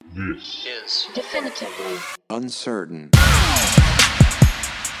This is Definitively Uncertain.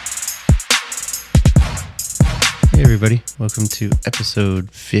 Hey everybody, welcome to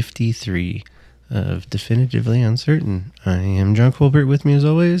episode 53 of Definitively Uncertain. I am John Colbert, with me as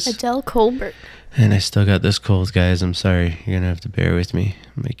always. Adele Colbert. And I still got this cold, guys. I'm sorry. You're going to have to bear with me.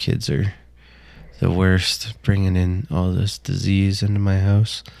 My kids are the worst, bringing in all this disease into my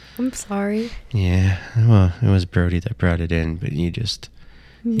house. I'm sorry. Yeah, well, it was Brody that brought it in, but you just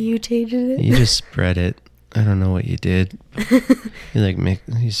Mutated it. You just spread it. I don't know what you did.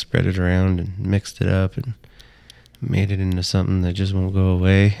 You spread it around and mixed it up and made it into something that just won't go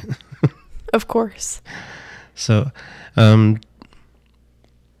away. Of course. So,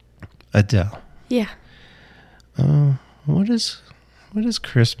 Adele. Yeah. What does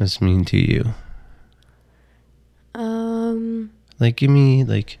Christmas mean to you? Give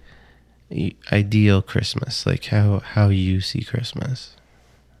me ideal Christmas, like how you see Christmas.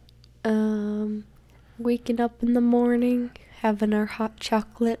 Waking up in the morning, having our hot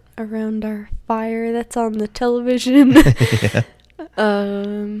chocolate around our fire that's on the television.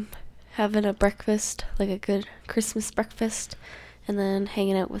 Yeah. Having a breakfast, like a good Christmas breakfast, and then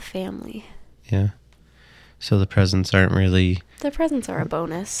hanging out with family. Yeah. So the presents aren't really... The presents are a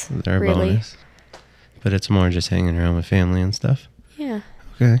bonus. They're a really. bonus. But it's more just hanging around with family and stuff. Yeah.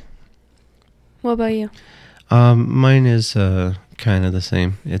 Okay. What about you? Mine is kind of the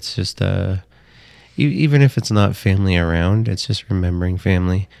same. It's just even if it's not family around, it's just remembering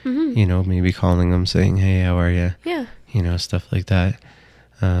family. Mm-hmm. You know, maybe calling them, saying, "Hey, how are you?" Yeah. You know, stuff like that.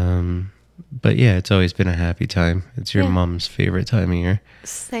 But yeah, it's always been a happy time. It's your mom's favorite time of year.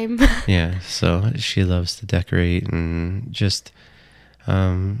 Same. Yeah, so she loves to decorate and just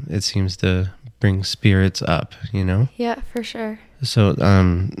it seems to bring spirits up, you know? Yeah, for sure. So,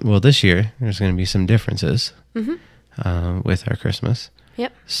 well, this year there's going to be some differences with our Christmas.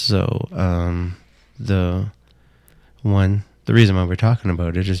 Yep. So, the reason why we're talking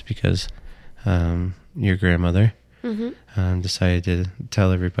about it is because your grandmother decided to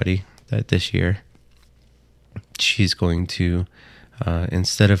tell everybody that this year she's going to,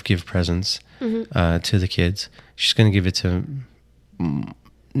 instead of give presents to the kids, she's going to give it to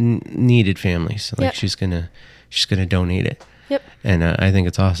needed families. Like she's gonna donate it. Yep. And I think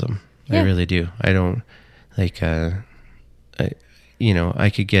it's awesome. Yeah. I really do. I don't I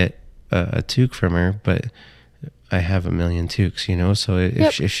could get a toque from her, but I have a million toques, you know. So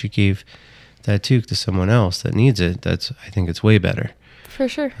if she gave that toque to someone else that needs it, I think it's way better. For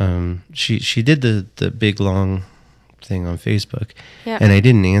sure. She did the big long thing on Facebook, and I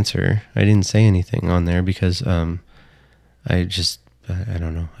didn't answer. I didn't say anything on there because I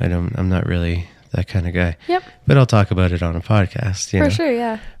don't know. I'm not really that kind of guy. Yep. But I'll talk about it on a podcast. For sure,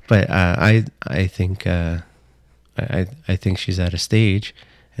 yeah. But I think I think she's at a stage,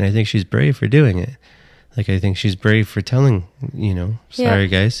 and I think she's brave for doing it. Like, I think she's brave for telling, sorry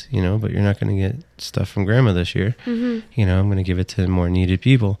guys, but you're not going to get stuff from grandma this year. Mm-hmm. I'm going to give it to more needed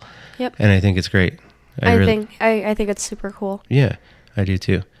people. Yep. And I think it's great. I think it's super cool. Yeah, I do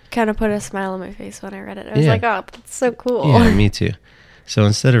too. Kind of put a smile on my face when I read it. I was like, oh, that's so cool. Yeah, me too. So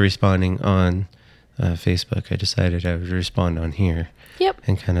instead of responding on Facebook, I decided I would respond on here. Yep.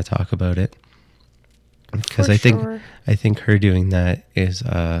 And kind of talk about it. Because I think her doing that is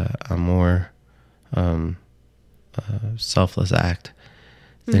a more selfless act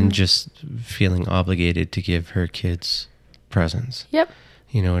than just feeling obligated to give her kids presents. Yep.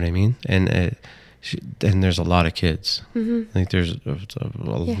 You know what I mean? And there's a lot of kids. Mm-hmm. Like there's a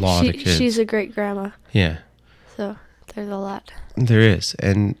lot of kids. She's a great grandma. Yeah. So there's a lot. There is,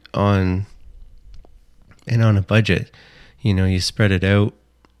 and on a budget, you spread it out.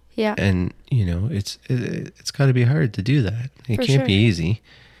 Yeah. And it's got to be hard to do that. It can't be easy.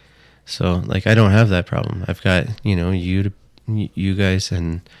 So I don't have that problem. I've got you guys,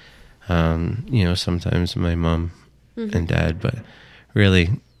 and sometimes my mom and dad, but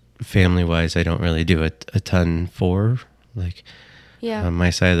really family wise, I don't really do a ton for my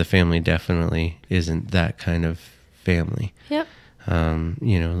side of the family definitely isn't that kind of family. Yep. I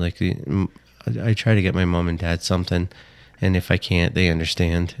try to get my mom and dad something, and if I can't, they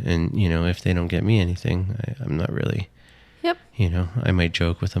understand. And if they don't get me anything, I'm not really. Yep. I might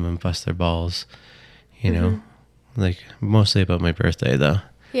joke with them and bust their balls. Mostly about my birthday though.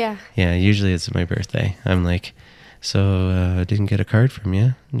 Yeah. Yeah. Usually it's my birthday. I'm like, so I didn't get a card from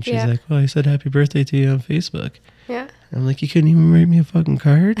you, and she's like, well, I said happy birthday to you on Facebook. Yeah. I'm like, you couldn't even write me a fucking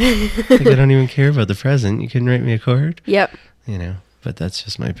card? I don't even care about the present. You couldn't write me a card? Yep. But that's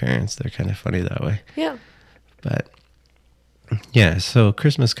just my parents. They're kind of funny that way. Yeah. But yeah, so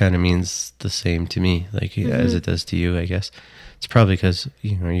Christmas kind of means the same to me, as it does to you, I guess. It's probably because,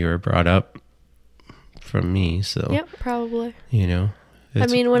 you were brought up from me. So, Yep, probably. I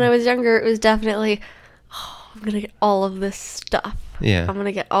mean, when I was younger, it was definitely, I'm going to get all of this stuff. Yeah. I'm going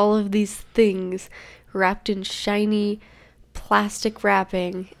to get all of these things wrapped in shiny plastic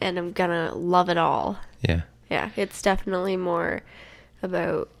wrapping, and I'm going to love it all. Yeah. Yeah, it's definitely more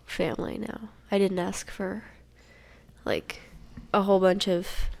about family now. I didn't ask for, like, a whole bunch of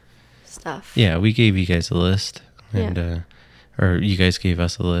stuff. Yeah, we gave you guys a list, and or you guys gave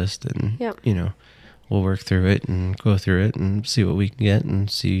us a list, and, we'll work through it and go through it and see what we can get and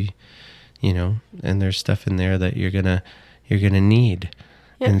see, and there's stuff in there that you're gonna need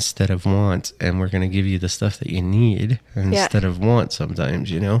instead of want, and we're gonna give you the stuff that you need instead of want sometimes,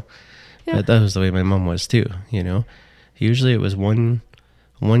 But that was the way my mom was too, Usually it was one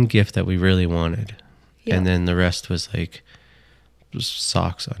gift that we really wanted, and then the rest was like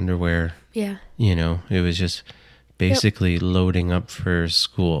socks, underwear. Yeah. It was just basically loading up for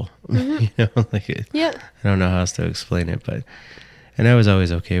school. Mm-hmm. I don't know how else to explain it, and I was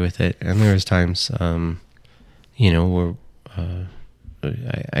always okay with it. And there was times, where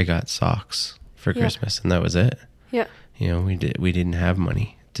I got socks for Christmas, and that was it. Yeah. We didn't have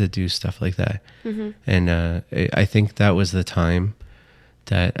money to do stuff like that. Mm-hmm. And I think that was the time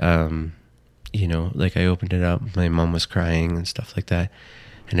that, like I opened it up, my mom was crying and stuff like that.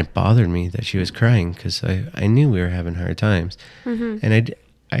 And it bothered me that she was crying because I knew we were having hard times. Mm-hmm. And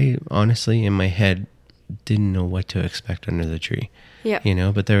I honestly, in my head, didn't know what to expect under the tree. Yeah.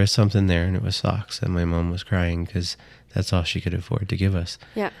 But there was something there, and it was socks. And my mom was crying because that's all she could afford to give us.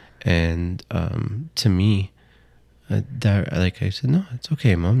 Yeah. And to me, like I said, no, it's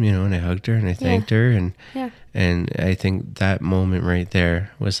okay, Mom, and I hugged her and I thanked her. And I think that moment right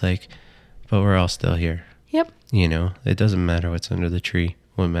there was like, but we're all still here. Yep. It doesn't matter what's under the tree.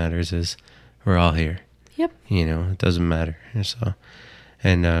 What matters is we're all here. Yep. It doesn't matter. So,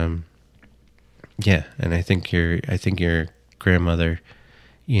 and and I think your grandmother,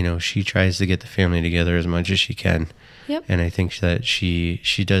 she tries to get the family together as much as she can. Yep. And I think that she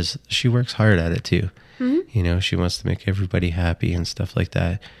works hard at it too. Mm-hmm. She wants to make everybody happy and stuff like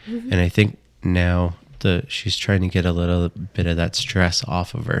that. Mm-hmm. And I think now she's trying to get a little bit of that stress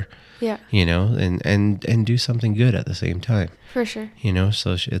off of her. Yeah. And do something good at the same time. For sure.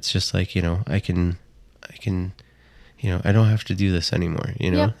 So it's just like, I can, I don't have to do this anymore,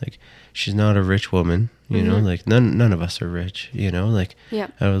 like she's not a rich woman, Mm-hmm. like none of us are rich, like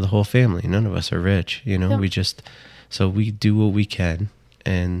out of the whole family, none of us are rich, we just, so we do what we can.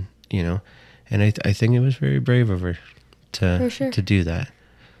 And, and I think it was very brave of her to do that.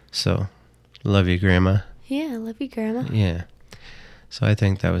 So love you, Grandma. Yeah. Love you, Grandma. Yeah. So I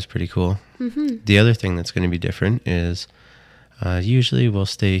think that was pretty cool. Mm-hmm. The other thing that's going to be different is usually we'll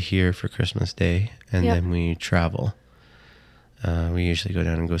stay here for Christmas Day, and then we travel. We usually go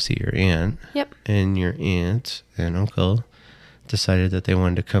down and go see your aunt. Yep. And your aunt and uncle decided that they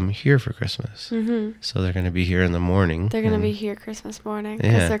wanted to come here for Christmas. Mm-hmm. So they're going to be here in the morning. They're going to be here Christmas morning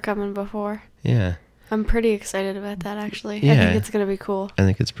because they're coming before. Yeah. I'm pretty excited about that, actually. Yeah. I think it's going to be cool. I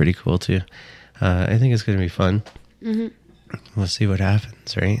think it's pretty cool, too. I think it's going to be fun. Mm-hmm. We'll see what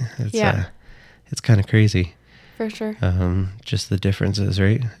happens, right? It's kind of crazy. For sure. Just the differences,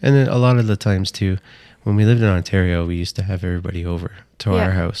 right? And then a lot of the times, too, when we lived in Ontario, we used to have everybody over to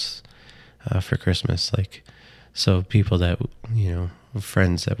our house for Christmas. Like, so people that,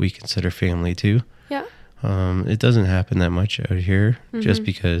 friends that we consider family, too. Yeah. It doesn't happen that much out here just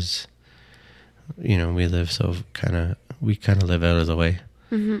because, we live we kind of live out of the way.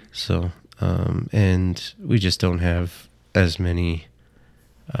 Mm-hmm. So, and we just don't have as many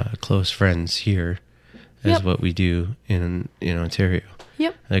close friends here as what we do in Ontario.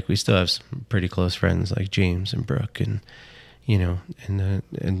 Yep. Like we still have some pretty close friends like James and Brooke and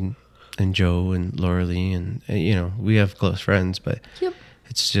and Joe and Laura Lee and we have close friends, but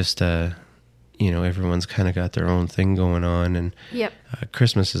it's just everyone's kind of got their own thing going on. And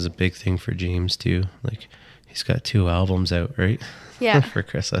Christmas is a big thing for James too. Like he's got 2 albums out, right? Yeah. For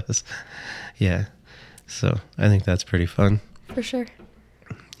Christmas. Yeah. So I think that's pretty fun. For sure.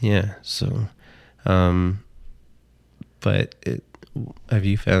 Yeah. So, but have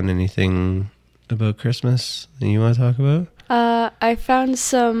you found anything about Christmas that you want to talk about? I found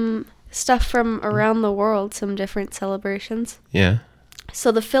some stuff from around the world, some different celebrations. Yeah.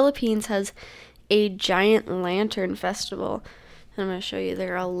 So the Philippines has a giant lantern festival. I'm going to show you.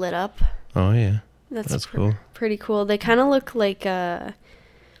 They're all lit up. Oh, yeah. That's cool. Pretty cool. They kind of look like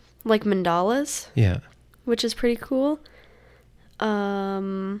mandalas. Yeah. Which is pretty cool.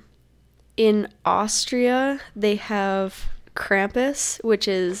 In Austria, they have Krampus, which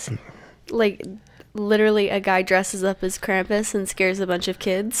is like literally a guy dresses up as Krampus and scares a bunch of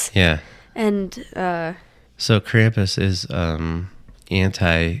kids. Yeah. And So Krampus is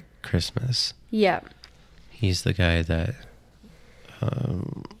anti-Christmas. yeah. He's the guy that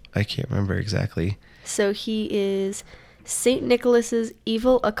I can't remember exactly. So he is Saint Nicholas's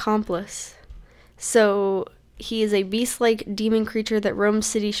evil accomplice. So he is a beast-like demon creature that roams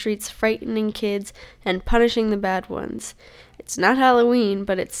city streets, frightening kids and punishing the bad ones. It's not Halloween,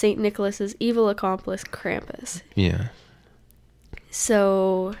 but it's Saint Nicholas's evil accomplice, Krampus. Yeah.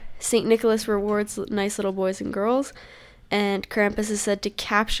 So Saint Nicholas rewards nice little boys and girls, and Krampus is said to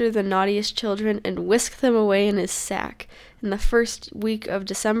capture the naughtiest children and whisk them away in his sack. In the first week of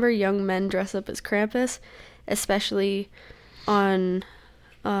December, young men dress up as Krampus, especially on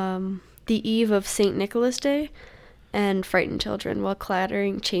the eve of St. Nicholas Day, and frighten children while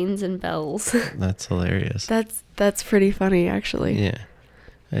clattering chains and bells. That's hilarious. That's pretty funny, actually. Yeah.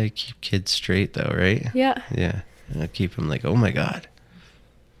 I keep kids straight, though, right? Yeah. Yeah. I keep them like, oh, my God.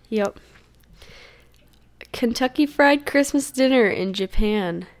 Yep. Kentucky Fried Christmas dinner in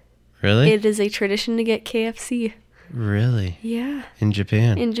Japan. Really? It is a tradition to get KFC. Really? Yeah. In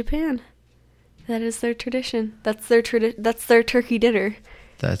Japan? In Japan. That is their tradition. That's their turkey dinner.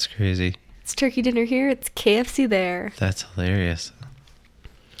 That's crazy. It's turkey dinner here, it's KFC there. That's hilarious.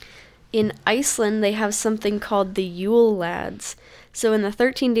 In Iceland, they have something called the Yule Lads. So in the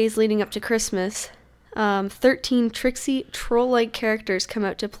 13 days leading up to Christmas, 13 tricksy, troll-like characters come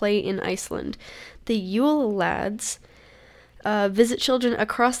out to play in Iceland. The Yule Lads visit children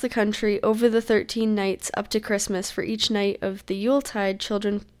across the country over the 13 nights up to Christmas. For each night of the Yuletide,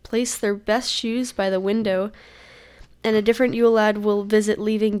 children place their best shoes by the window, and a different Yule Lad will visit,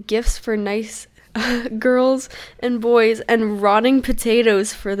 leaving gifts for nice girls and boys and rotting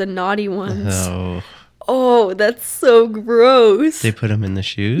potatoes for the naughty ones. Oh. Oh, that's so gross. They put them in the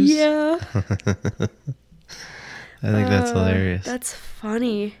shoes? Yeah. I think that's hilarious. That's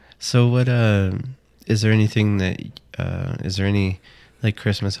funny. So what, is there anything that, is there any, like,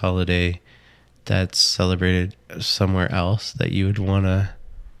 Christmas holiday that's celebrated somewhere else that you would want to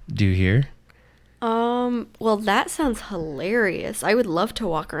do here? Well, that sounds hilarious. I would love to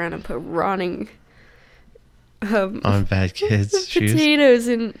walk around and put rotting On bad kids' shoes? potatoes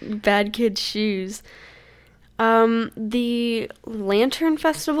in bad kids' shoes. The Lantern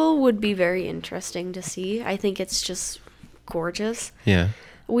Festival would be very interesting to see. I think it's just gorgeous. Yeah.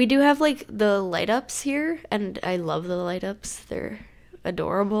 We do have, like, the light-ups here, and I love the light-ups. They're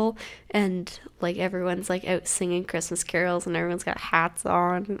adorable, and, like, everyone's, like, out singing Christmas carols, and everyone's got hats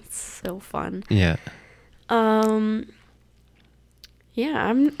on. It's so fun. Yeah. Yeah,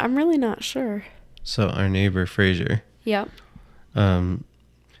 I'm really not sure. So our neighbor Fraser, Yep.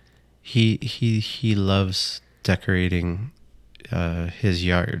 he loves decorating his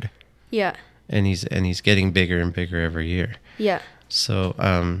yard, Yeah. and he's getting bigger and bigger every year. Yeah. So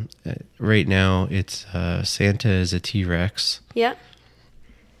right now it's Santa is a T-Rex, Yeah.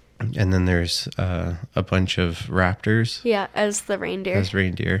 and then there's a bunch of raptors Yeah, as the reindeer. as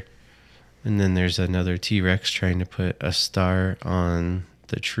reindeer, and then there's another T-Rex trying to put a star on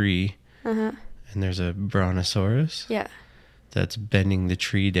the tree, Uh-huh. and there's a brontosaurus Yeah. that's bending the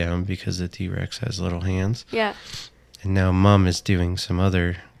tree down because the T-Rex has little hands. Yeah. And now Mom is doing some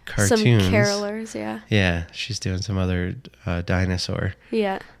other cartoons. Some carolers, yeah. Yeah, she's doing some other dinosaur.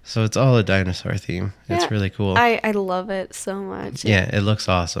 Yeah. So it's all a dinosaur theme. It's Yeah. really cool. I love it so much. Yeah, it looks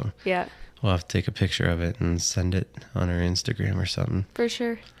awesome. Yeah, We'll have to take a picture of it and send it on our Instagram or something. for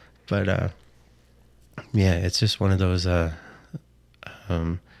sure. But yeah, it's just one of those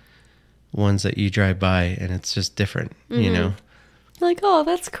ones that you drive by and it's just different, you know? Like, oh,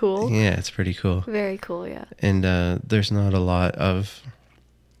 that's cool. Yeah, it's pretty cool. Very cool, yeah. And there's not a lot of,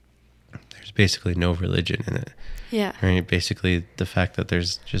 there's basically no religion in it. Yeah. Right? Basically, the fact that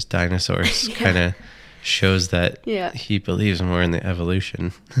there's just dinosaurs Yeah. kind of shows that Yeah. he believes more in the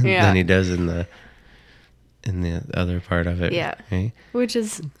evolution Yeah. than he does in the other part of it. Yeah. Right? Which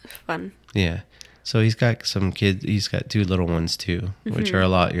is fun. Yeah. So he's got some kids. He's got two little ones too, which are a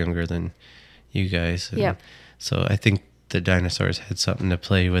lot younger than you guys. And Yep. So I think the dinosaurs had something to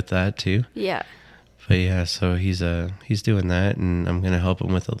play with that too. Yeah. But yeah, so he's doing that, and I'm gonna help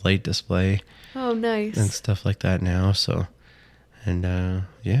him with a light display Oh, nice. and stuff like that now. So, and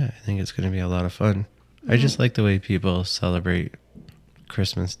yeah, I think it's gonna be a lot of fun. I just like the way people celebrate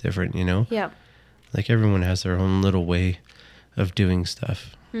Christmas different, you know? Yeah. Like everyone has their own little way of doing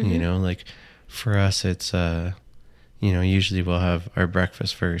stuff, you know? Like for us, it's, you know, usually we'll have our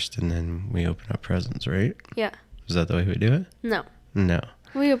breakfast first and then we open up presents, right? Yeah. Is that the way we do it? No. No.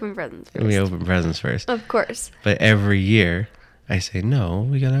 We open presents first. We open presents first. Of course. But every year I say, no,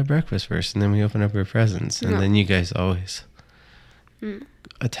 we gotta have breakfast first, and then we open up our presents. And then you guys always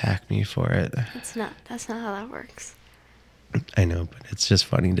attack me for it. That's not how that works. I know, but it's just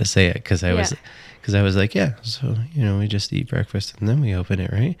funny to say it because I was like, yeah, so, we just eat breakfast and then we open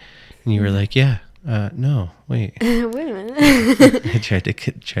it, right? And you were like, yeah, no, wait. Wait a minute. I tried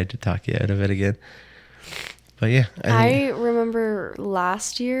to talk you out of it again. But yeah. I remember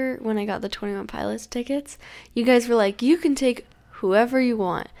last year when I got the 21 Pilots tickets, you guys were like, you can take whoever you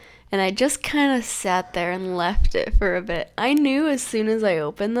want. And I just kind of sat there and left it for a bit. I knew as soon as I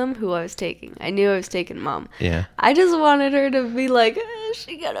opened them who I was taking. I knew I was taking Mom. Yeah. I just wanted her to be like,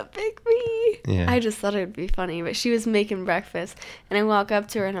 she gonna pick me. Yeah. I just thought it would be funny. But she was making breakfast. And I walk up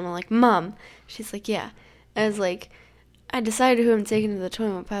to her and I'm like, Mom. She's like, yeah. I was like, I decided who I'm taking to the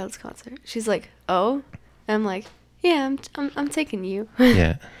 21 Pilots concert. She's like, oh? And I'm like, yeah, I'm taking you.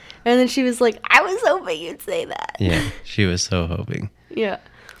 Yeah. And then she was like, I was hoping you'd say that. Yeah. She was so hoping. Yeah.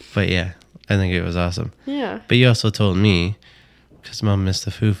 But yeah, I think it was awesome. Yeah. But you also told me, because Mom missed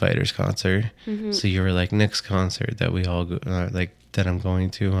the Foo Fighters concert, so you were like, next concert that we all go, that I'm going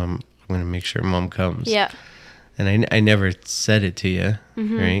to, I'm going to make sure Mom comes. Yeah. And I never said it to you,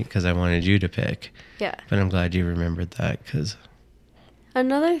 right? Because I wanted you to pick. Yeah. But I'm glad you remembered that, because...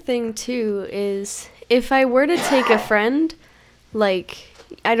 Another thing, too, is if I were to take a friend, like,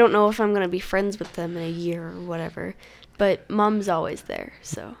 I don't know if I'm going to be friends with them in a year or whatever, but Mom's always there,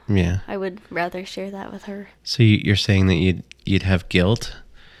 so yeah, I would rather share that with her. So you're saying that you'd have guilt?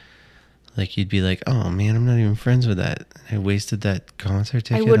 Like, you'd be like, oh, man, I'm not even friends with that. I wasted that concert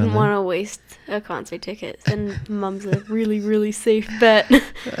ticket. I wouldn't want to waste a concert ticket, and Mom's a really, really safe bet.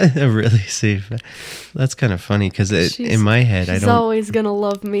 A really safe bet. That's kind of funny, because in my head, I don't... She's always going to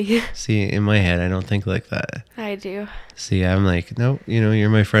love me. See, in my head, I don't think like that. I do. See, I'm like, no, you're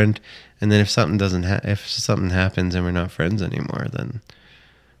my friend. And then if something if something happens and we're not friends anymore, then,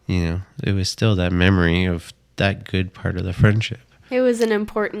 it was still that memory of that good part of the friendship. It was an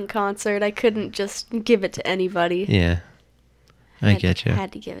important concert. I couldn't just give it to anybody. Yeah. I get you. I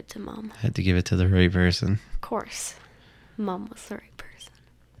had to give it to Mom. I had to give it to the right person. Of course. Mom was the right person.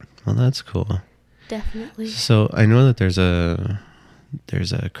 Well, that's cool. Definitely. So I know that there's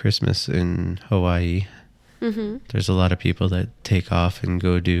a Christmas in Hawaii. Mm-hmm. There's a lot of people that take off and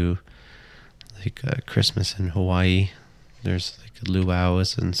go do like Christmas in Hawaii. There's like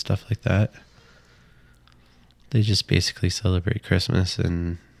luau's and stuff like that. They just basically celebrate Christmas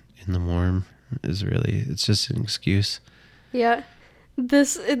and in the warm it's just an excuse. Yeah.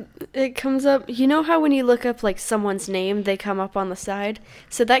 It comes up, you know how when you look up like someone's name, they come up on the side?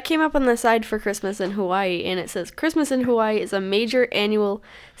 So that came up on the side for Christmas in Hawaii, and it says, Christmas in Hawaii is a major annual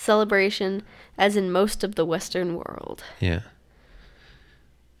celebration as in most of the Western world. Yeah.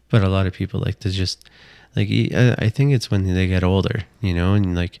 But a lot of people like to just, like, I think it's when they get older,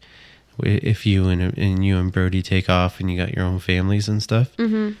 and like, if you and Brody take off and you got your own families and stuff,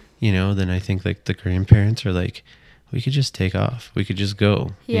 then I think like the grandparents are like, we could just take off. We could just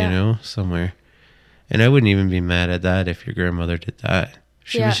go, somewhere. And I wouldn't even be mad at that if your grandmother did that.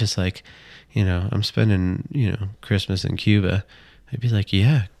 She was just like, I'm spending, Christmas in Cuba. I'd be like,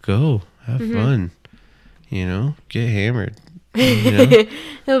 yeah, go, have fun, get hammered.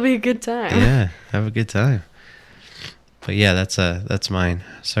 It'll be a good time. Yeah, have a good time. But yeah, that's mine.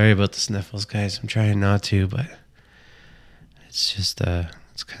 Sorry about the sniffles, guys. I'm trying not to, but it's just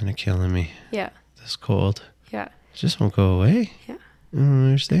it's kind of killing me. Yeah. This cold. Yeah. It just won't go away. Yeah. I don't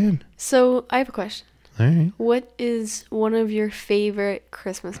understand. So I have a question. All right. What is one of your favorite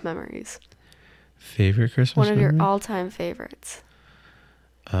Christmas memories? Favorite Christmas memory? One of your all-time favorites.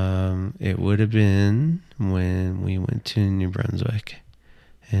 It would have been when we went to New Brunswick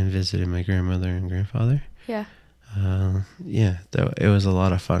and visited my grandmother and grandfather. Yeah. It was a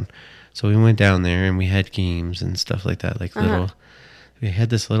lot of fun. So we went down there and we had games and stuff like that, like we had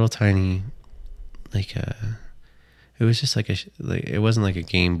this little tiny, like it was just like it wasn't like a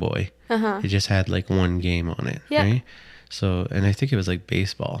Game Boy. It just had like one game on it, right? So, and I think it was like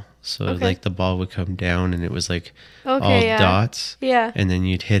baseball. So like the ball would come down and it was like all dots. Yeah. And then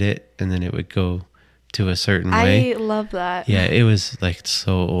you'd hit it and then it would go to a certain way. I love that. Yeah, it was like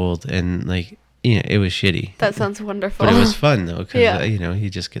so old and like, it was shitty. That sounds wonderful. But it was fun though, because, you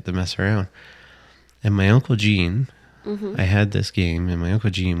just get to mess around. And my Uncle Gene, I had this game and my Uncle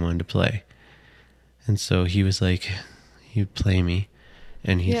Gene wanted to play. And so he was like, he'd play me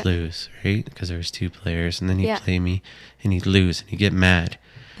and he'd lose, right? Because there was two players. And then he'd play me and he'd lose and he'd get mad.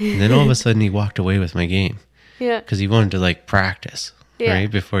 And then all of a sudden he walked away with my game. Yeah. Because he wanted to like practice,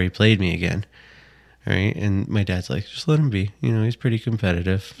 right? Before he played me again. Right. And my dad's like, just let him be. He's pretty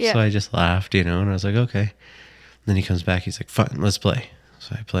competitive. Yeah. So I just laughed, and I was like, okay. Then he comes back. He's like, fine, let's play.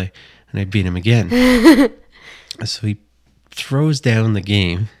 So I play, and I beat him again. So he throws down the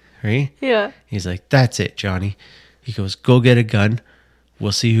game, right? Yeah. He's like, that's it, Johnny. He goes, go get a gun.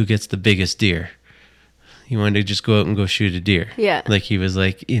 We'll see who gets the biggest deer. He wanted to just go out and go shoot a deer. Yeah. Like he was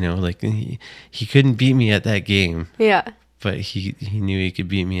like, like he couldn't beat me at that game. Yeah. But he knew he could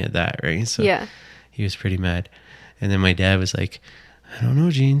beat me at that, right? So Yeah. he was pretty mad. And then my dad was like, I don't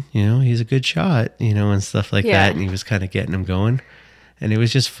know, Gene, he's a good shot, and stuff like that. And he was kind of getting him going. And it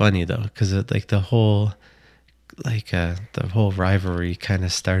was just funny though, because like the whole rivalry kind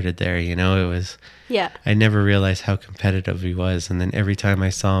of started there, it was, I never realized how competitive he was. And then every time I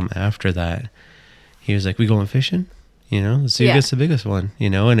saw him after that, he was like, we going fishing? Let's see who gets the biggest one,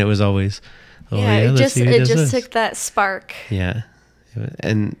 and it was always, it just took that spark. Yeah.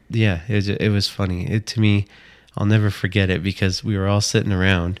 It was funny. To me, I'll never forget it because we were all sitting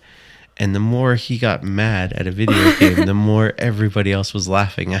around, and the more he got mad at a video game, the more everybody else was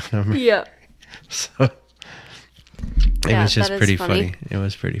laughing at him. Yeah. So it was just pretty funny. It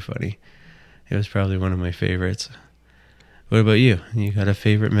was pretty funny. It was probably one of my favorites. What about you? You got a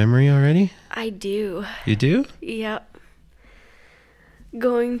favorite memory already? I do. You do? Yep.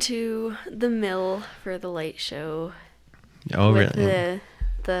 Going to the mill for the light show. Oh, with really?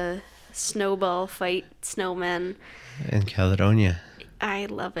 The snowball fight snowmen. In Caledonia. I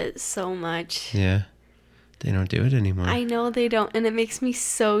love it so much. Yeah. They don't do it anymore. I know they don't, and it makes me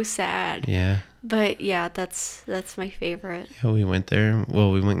so sad. Yeah. But yeah, that's my favorite. Yeah, we went there.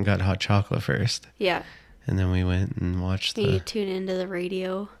 Well, we went and got hot chocolate first. Yeah. And then we went and watched You tune into the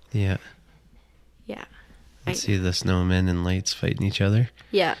radio. Yeah. Yeah. And see the snowmen and lights fighting each other.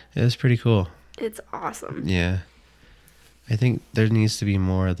 Yeah. It was pretty cool. It's awesome. Yeah. I think there needs to be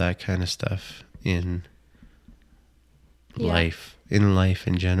more of that kind of stuff in life. In life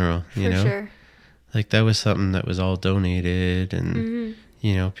in general. For sure. Like that was something that was all donated and,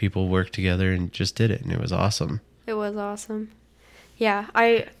 people worked together and just did it. And it was awesome. It was awesome. Yeah.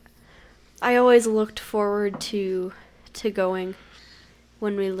 I always looked forward to going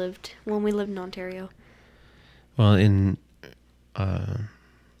when we lived in Ontario. Well, in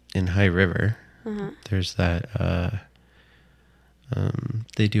High River, there's that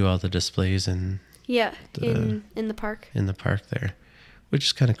they do all the displays in in the park. In the park there, which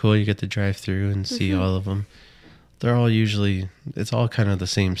is kind of cool. You get to drive through and see all of them. They're all it's all kind of the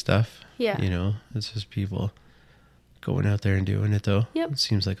same stuff. Yeah. It's just people going out there and doing it though. Yep. It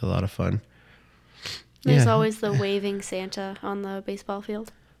seems like a lot of fun. There's always the waving Santa on the baseball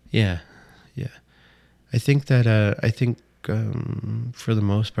field. Yeah. Yeah. I think that, for the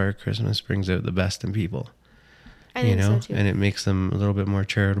most part, Christmas brings out the best in people. I think so too. And it makes them a little bit more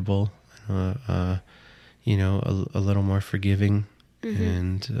charitable, a little more forgiving,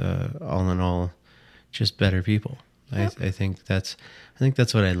 and all in all, just better people. Yep. I think that's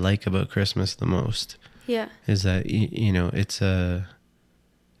what I like about Christmas the most. Yeah. Is that it's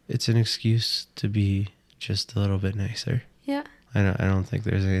an excuse to be just a little bit nicer. Yeah. I don't think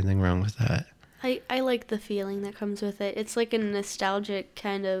there's anything wrong with that. I like the feeling that comes with it. It's like a nostalgic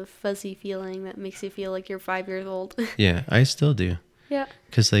kind of fuzzy feeling that makes you feel like you're 5 years old. Yeah, I still do. Yeah.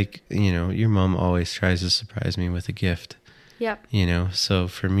 Because, your mom always tries to surprise me with a gift. Yeah. So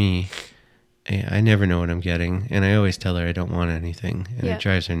for me, I never know what I'm getting. And I always tell her I don't want anything. And it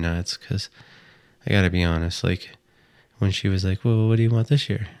drives her nuts because I got to be honest. Like, when she was like, well, what do you want this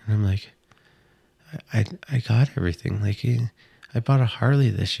year? And I'm like, I got everything. Like, I bought a Harley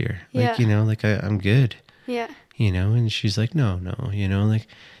this year. Like, I'm good. Yeah. And she's like, no, like,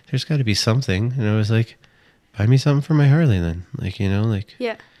 there's got to be something. And I was like, buy me something for my Harley then. Like,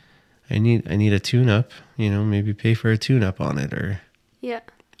 yeah. I need a tune-up, maybe pay for a tune-up on it or, yeah.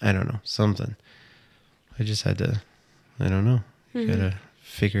 I don't know, something. I just had to, I don't know. You gotta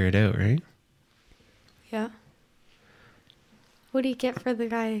figure it out, right? Yeah. What do you get for the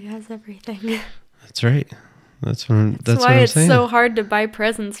guy who has everything? That's right. That's why what I'm it's saying. So hard to buy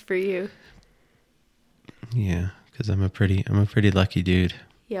presents for you. Yeah, because I'm a pretty lucky dude.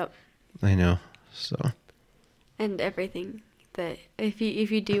 Yep. I know. So. And everything that if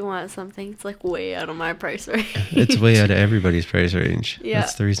you do want something, it's like way out of my price range. It's way out of everybody's price range. Yeah.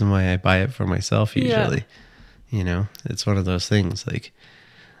 That's the reason why I buy it for myself usually. Yeah. It's one of those things like,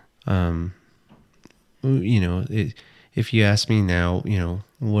 if you ask me now,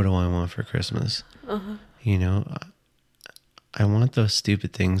 what do I want for Christmas? Uh-huh. I want those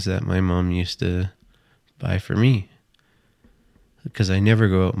stupid things that my mom used to buy for me. Because I never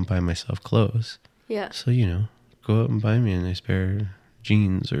go out and buy myself clothes. Yeah. So, go out and buy me a nice pair of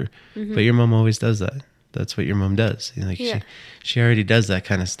jeans or... But your mom always does that. that's what your mom does. Like Yeah. she already does that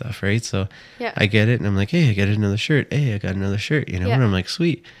kind of stuff, right? So Yeah. I get it, and I'm like, hey, I got another shirt. Hey, I got another shirt, Yeah. and I'm like,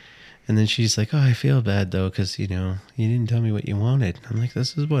 sweet. And then she's like, oh, I feel bad though, because you didn't tell me what you wanted. I'm like,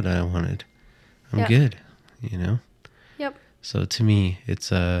 this is what I wanted. I'm Yeah. good, Yep. So to me,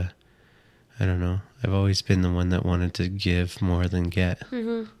 it's I don't know. I've always been the one that wanted to give more than get.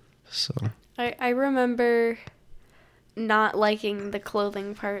 Mm-hmm. So I remember not liking the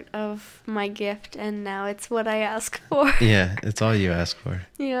clothing part of my gift, and now it's what I ask for. yeah, it's all you ask for.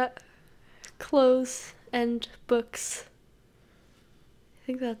 Yeah. Clothes and books. I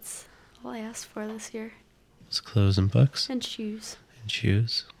think that's all I asked for this year. It's clothes and books And shoes. and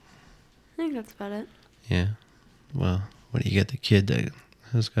shoes. I think that's about it. Yeah. Well, what do you get the kid that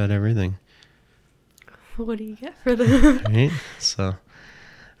has got everything? What do you get for them? Right? So,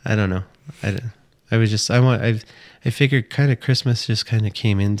 I don't know. I figured kind of Christmas just kind of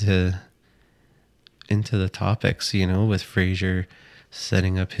came into the topics, with Frasier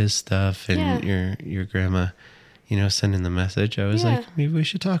setting up his stuff and your grandma, sending the message. I was like, maybe we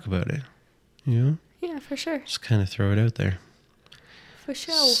should talk about it. Yeah, for sure. Just kind of throw it out there. For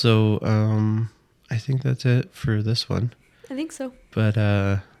sure. So, I think that's it for this one. I think so. But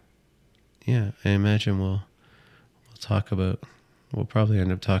yeah, I imagine we'll probably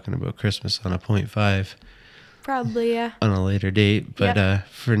end up talking about Christmas on a 0.5. Probably, yeah. On a later date. But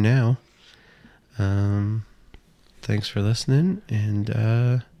for now, thanks for listening,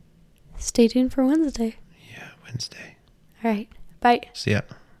 and stay tuned for Wednesday. Yeah, Wednesday. All right. Bye. See ya.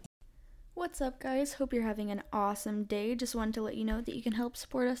 What's up, guys? Hope you're having an awesome day. Just wanted to let you know that you can help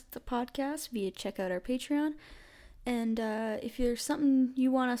support us at the podcast via check out our Patreon. And if there's something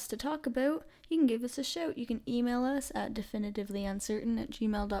you want us to talk about, you can give us a shout. You can email us at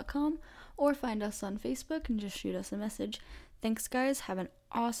definitivelyuncertain@gmail.com or find us on Facebook and just shoot us a message. Thanks, guys. Have an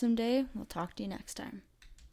awesome day. We'll talk to you next time.